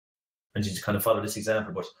and you just kind of follow this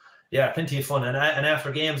example. But yeah, plenty of fun. And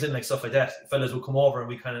after games and like stuff like that, fellas would come over,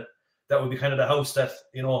 and that would be kind of the house that,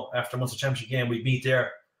 you know, after a Munster Championship game, we'd meet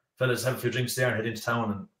there. Fellas have a few drinks there and head into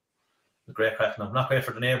town, and a great crack. Not great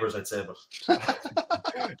for the neighbours, I'd say,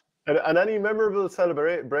 but. And any memorable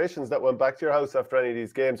celebrations that went back to your house after any of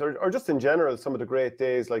these games, or just in general, some of the great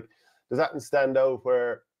days? Like, does that stand out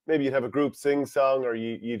where maybe you'd have a group sing song, or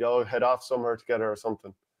you'd all head off somewhere together or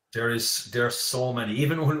something? There's so many.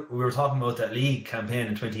 Even when we were talking about that league campaign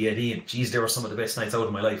in 2018, geez, there were some of the best nights out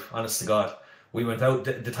of my life, honest to God. We went out,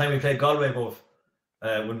 the time we played Galway above,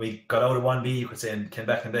 when we got out of 1B, you could say, and came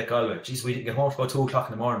back Galway. Geez, we didn't get home for about 2 o'clock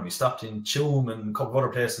in the morning. We stopped in Tuam and a couple of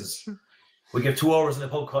other places. We gave 2 hours in a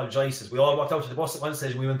pub called Joyce's. We all walked out to the bus at one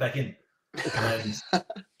stage and we went back in. And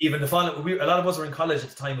even the following, a lot of us were in college at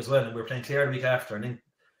the time as well, and we were playing Clare the week after. And then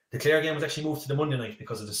the Clare game was actually moved to the Monday night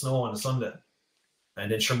because of the snow on the Sunday. And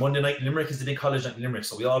then sure, Monday night Limerick is the big college night in Limerick,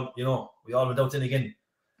 so we all went out then again.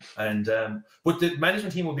 And but the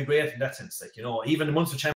management team would be great in that sense, like, you know, even the Munster